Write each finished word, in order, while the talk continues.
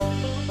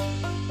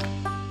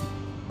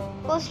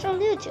First on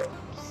YouTube,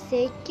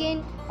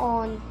 second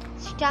on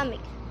stomach,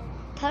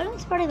 third on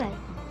Spotify.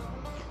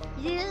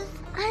 Yes,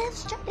 I have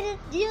started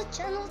a new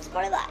channel on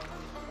Spotify.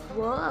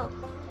 Wow,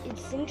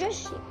 it's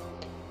interesting.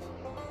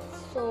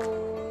 So,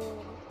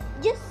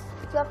 yes,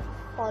 if you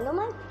follow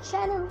my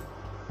channel,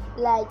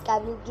 like I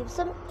will give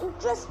some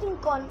interesting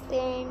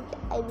content,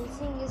 I will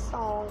sing a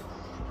song,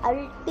 I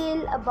will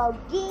tell about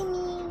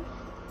gaming,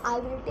 I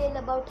will tell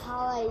about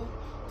how I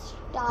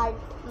start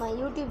my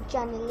YouTube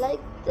channel like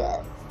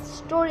this,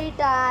 story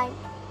time,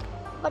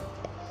 but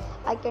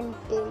I can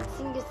tell,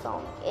 sing a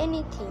song,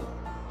 anything.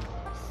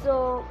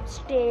 So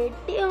stay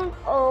tuned,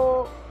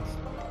 or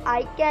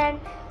I can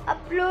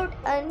upload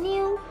a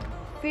new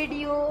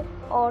video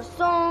or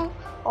song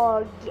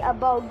or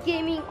about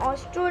gaming or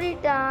story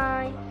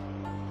time.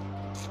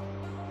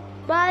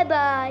 Bye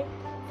bye.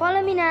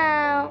 Follow me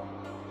now.